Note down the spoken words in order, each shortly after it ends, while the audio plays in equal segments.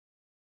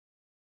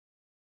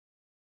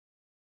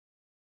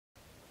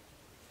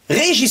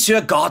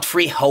Regisseur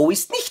Godfrey Ho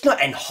ist nicht nur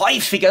ein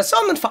häufiger,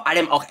 sondern vor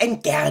allem auch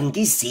ein gern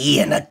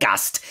gesehener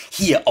Gast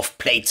hier auf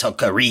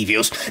Playzocker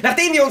Reviews.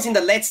 Nachdem wir uns in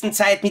der letzten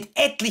Zeit mit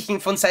etlichen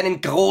von seinen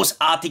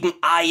großartigen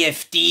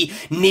IFD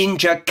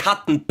Ninja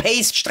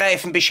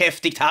Cut-and-Paste-Streifen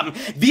beschäftigt haben,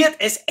 wird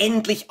es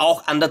endlich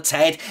auch an der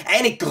Zeit,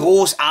 eine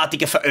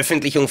großartige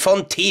Veröffentlichung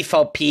von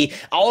TVP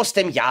aus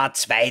dem Jahr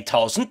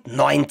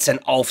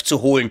 2019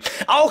 aufzuholen.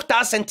 Auch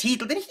das ein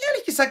Titel, den ich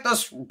ehrlich gesagt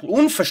aus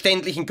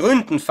unverständlichen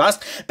Gründen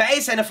fast bei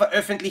seiner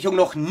Veröffentlichung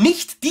noch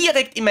nicht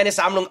direkt in meine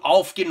Sammlung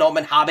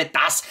aufgenommen habe,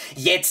 das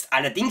jetzt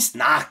allerdings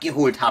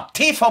nachgeholt habe.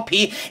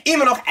 TVP,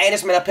 immer noch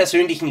eines meiner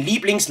persönlichen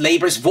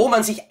Lieblingslabels, wo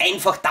man sich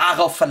einfach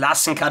darauf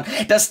verlassen kann,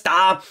 dass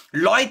da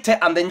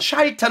Leute an den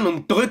Schaltern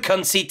und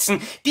Drückern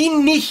sitzen, die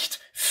nicht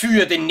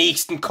für den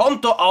nächsten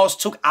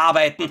Kontoauszug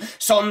arbeiten,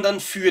 sondern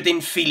für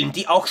den Film,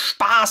 die auch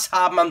Spaß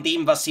haben an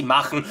dem, was sie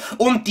machen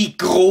und die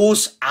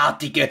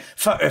großartige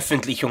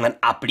Veröffentlichungen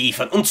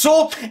abliefern. Und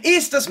so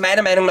ist das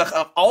meiner Meinung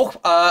nach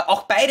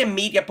auch bei dem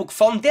Mediabook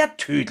von der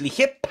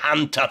tödliche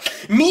Panther.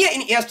 Mir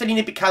in erster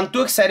Linie bekannt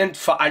durch seinen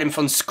vor allem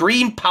von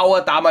Screen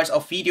Power damals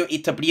auf Video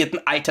etablierten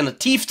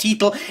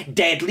Alternativtitel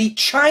Deadly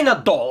China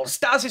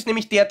Dolls. Das ist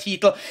nämlich der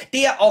Titel,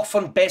 der auch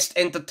von Best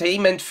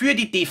Entertainment für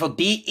die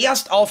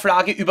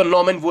DVD-Erstauflage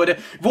übernommen wurde,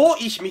 wo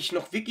ich mich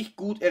noch wirklich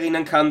gut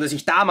erinnern kann, dass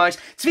ich damals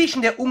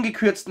zwischen der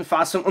ungekürzten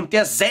Fassung und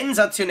der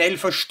sensationell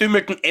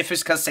verstümmelten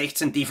FSK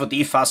 16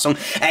 DVD-Fassung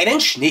einen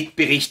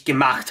Schnittbericht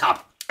gemacht habe.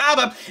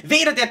 Aber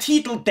weder der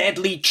Titel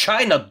Deadly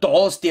China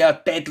Dolls, der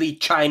Deadly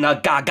China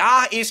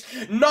Gaga ist,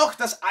 noch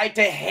das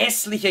alte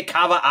hässliche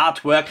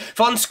Cover-Artwork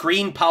von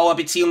Screen Power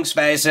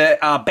bzw.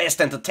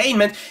 Best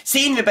Entertainment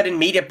sehen wir bei den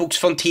Mediabooks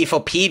von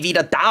TVP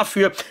wieder.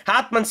 Dafür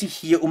hat man sich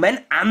hier um ein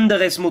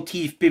anderes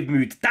Motiv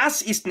bemüht.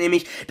 Das ist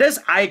nämlich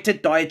das alte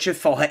deutsche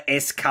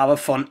VHS-Cover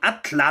von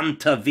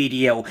Atlanta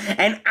Video.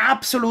 Ein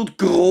absolut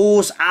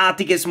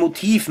großartiges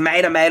Motiv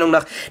meiner Meinung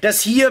nach,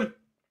 das hier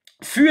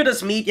für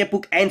das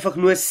Mediabook einfach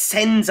nur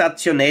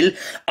sensationell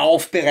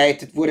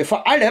aufbereitet wurde.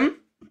 Vor allem,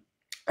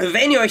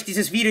 wenn ihr euch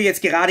dieses Video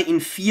jetzt gerade in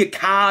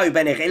 4K über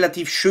eine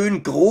relativ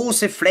schön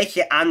große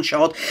Fläche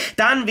anschaut,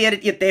 dann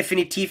werdet ihr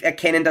definitiv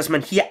erkennen, dass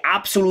man hier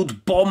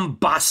absolut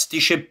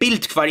bombastische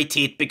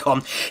Bildqualität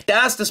bekommt.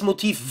 Dass das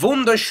Motiv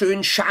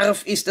wunderschön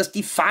scharf ist, dass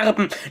die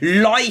Farben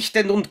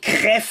leuchtend und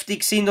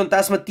kräftig sind und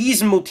dass man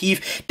diesem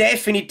Motiv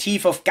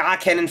definitiv auf gar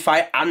keinen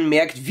Fall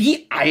anmerkt,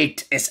 wie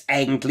alt es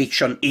eigentlich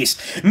schon ist.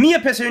 Mir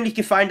persönlich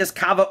gefallen das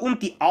Cover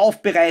und die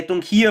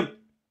Aufbereitung hier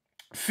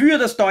für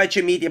das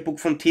deutsche Mediabook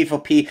von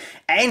TVP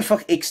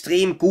einfach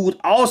extrem gut.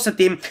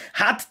 Außerdem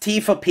hat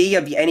TVP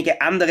ja wie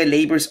einige andere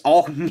Labels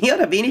auch mehr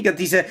oder weniger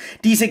diese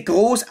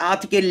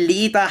großartige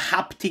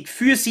Lederhaptik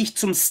für sich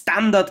zum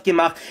Standard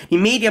gemacht. Die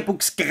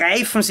Mediabooks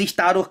greifen sich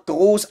dadurch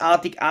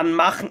großartig an,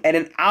 machen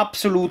einen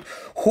absolut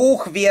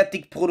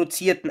hochwertig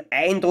produzierten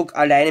Eindruck.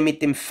 Alleine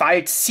mit dem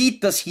Falz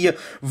sieht das hier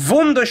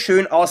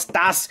wunderschön aus.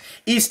 Das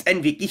ist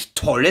ein wirklich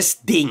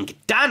tolles Ding.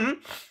 Dann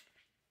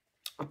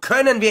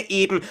können wir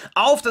eben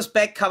auf das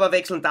Backcover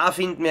wechseln. Da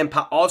finden wir ein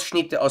paar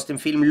Ausschnitte aus dem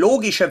Film.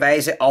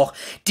 Logischerweise auch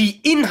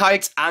die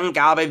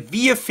Inhaltsangabe.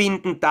 Wir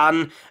finden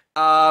dann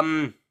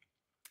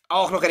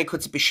auch noch eine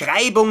kurze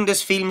Beschreibung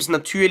des Films,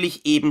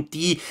 natürlich eben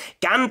die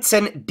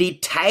ganzen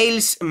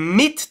Details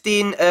mit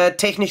den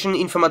technischen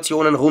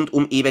Informationen rund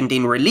um eben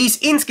den Release.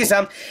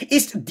 Insgesamt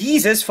ist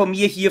dieses von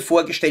mir hier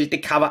vorgestellte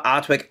Cover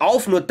Artwork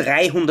auf nur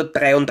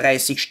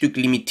 333 Stück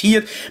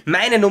limitiert.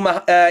 Meine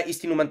Nummer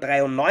ist die Nummer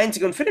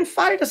 93 und für den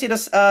Fall, dass ihr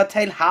das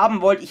Teil haben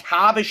wollt, ich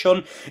habe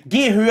schon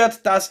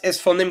gehört, dass es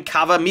von dem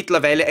Cover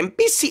mittlerweile ein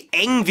bisschen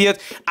eng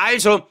wird,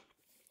 also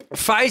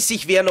falls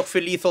sich wer noch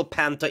für Lethal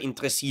Panther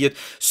interessiert,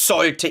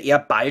 sollte er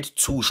bald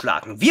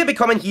zuschlagen. Wir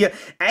bekommen hier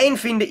ein,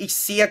 finde ich,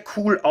 sehr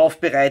cool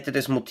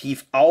aufbereitetes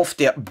Motiv auf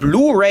der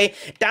Blu-ray.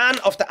 Dann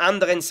auf der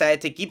anderen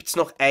Seite gibt's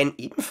noch ein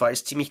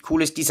ebenfalls ziemlich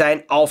cooles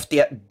Design auf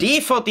der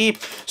DVD,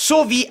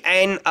 sowie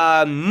ein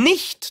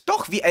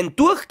wie ein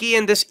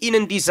durchgehendes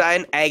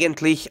Innendesign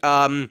eigentlich,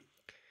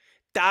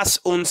 das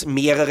uns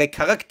mehrere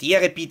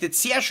Charaktere bietet.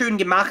 Sehr schön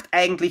gemacht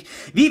eigentlich,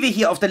 wie wir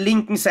hier auf der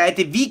linken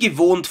Seite, wie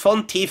gewohnt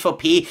von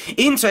TVP,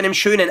 in so einem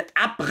schönen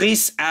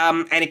Abriss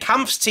eine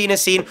Kampfszene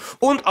sehen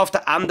und auf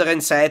der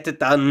anderen Seite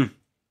dann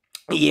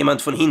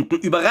jemand von hinten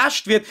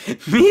überrascht wird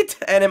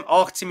mit einem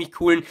auch ziemlich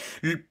coolen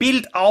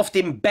Bild auf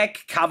dem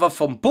Backcover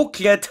vom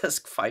Booklet.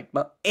 Das gefällt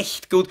mir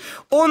echt gut.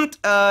 Und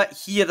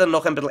hier dann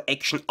noch ein bisschen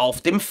Action auf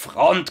dem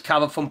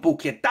Frontcover vom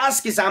Booklet.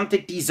 Das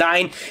gesamte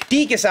Design,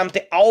 die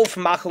gesamte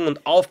Aufmachung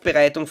und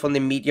Aufbereitung von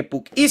dem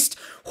Mediabook ist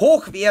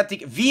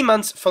hochwertig, wie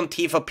man es von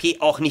TVP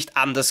auch nicht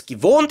anders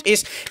gewohnt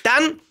ist.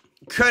 Dann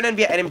können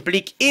wir einen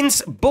Blick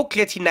ins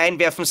Booklet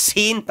hineinwerfen,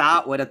 sehen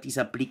da, oder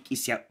dieser Blick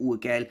ist ja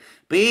urgeil,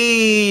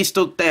 bist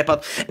du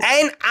deppert.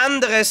 Ein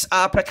anderes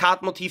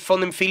Plakatmotiv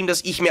von dem Film,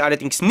 das ich mir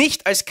allerdings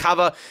nicht als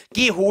Cover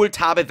geholt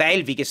habe,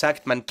 weil, wie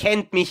gesagt, man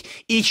kennt mich,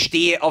 ich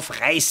stehe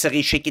auf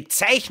reißerische,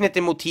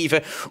 gezeichnete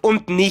Motive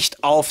und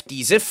nicht auf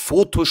diese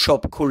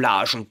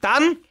Photoshop-Collagen.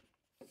 Dann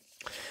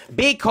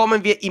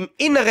bekommen wir im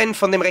Inneren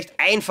von dem recht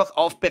einfach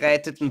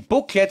aufbereiteten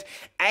Booklet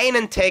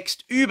einen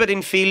Text über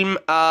den Film,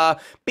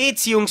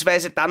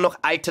 beziehungsweise dann noch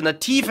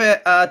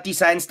alternative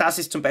Designs. Das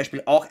ist zum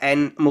Beispiel auch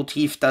ein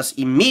Motiv, das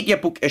im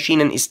Mediabook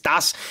erschienen ist.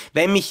 Das,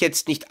 wenn mich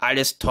jetzt nicht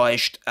alles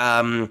täuscht,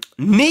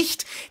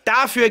 nicht.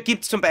 Dafür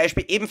gibt es zum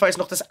Beispiel ebenfalls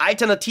noch das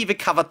alternative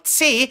Cover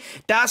C,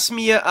 das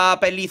mir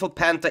bei Lethal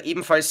Panther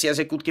ebenfalls sehr,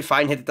 sehr gut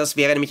gefallen hätte. Das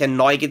wäre nämlich ein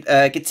neu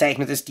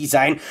gezeichnetes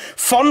Design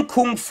von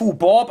Kung Fu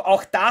Bob.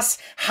 Auch das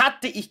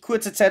hatte ich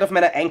kurze Zeit auf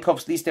meiner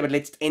Einkaufsliste, aber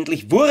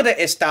letztendlich wurde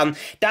es dann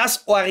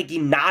das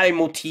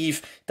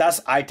Originalmotiv,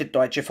 das alte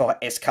deutsche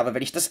VHS-Cover,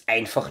 weil ich das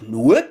einfach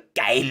nur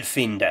geil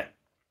finde.